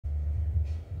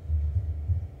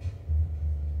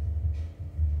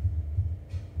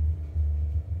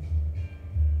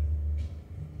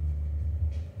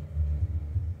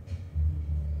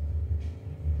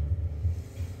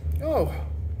Oh,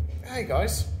 hey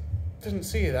guys, didn't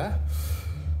see you there.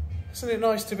 Isn't it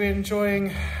nice to be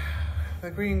enjoying the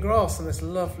green grass on this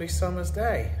lovely summer's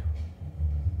day?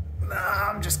 Nah,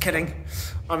 I'm just kidding.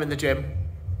 I'm in the gym.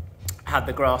 Had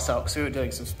the grass up because we were doing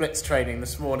some splits training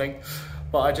this morning.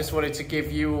 But I just wanted to give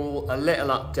you all a little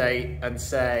update and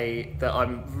say that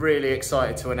I'm really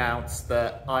excited to announce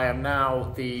that I am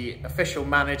now the official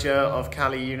manager of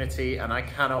CaliUnity, and I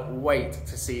cannot wait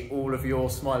to see all of your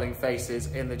smiling faces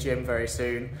in the gym very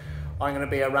soon. I'm going to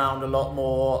be around a lot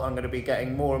more. I'm going to be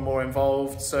getting more and more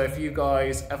involved. So if you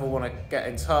guys ever want to get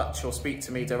in touch or speak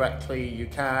to me directly, you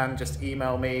can. Just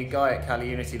email me,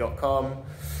 guy@caliunity.com.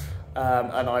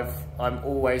 And I'm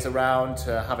always around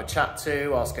to have a chat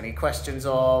to, ask any questions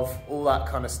of, all that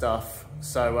kind of stuff.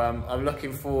 So I'm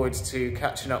looking forward to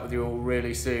catching up with you all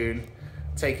really soon.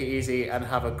 Take it easy and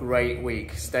have a great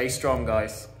week. Stay strong,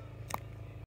 guys.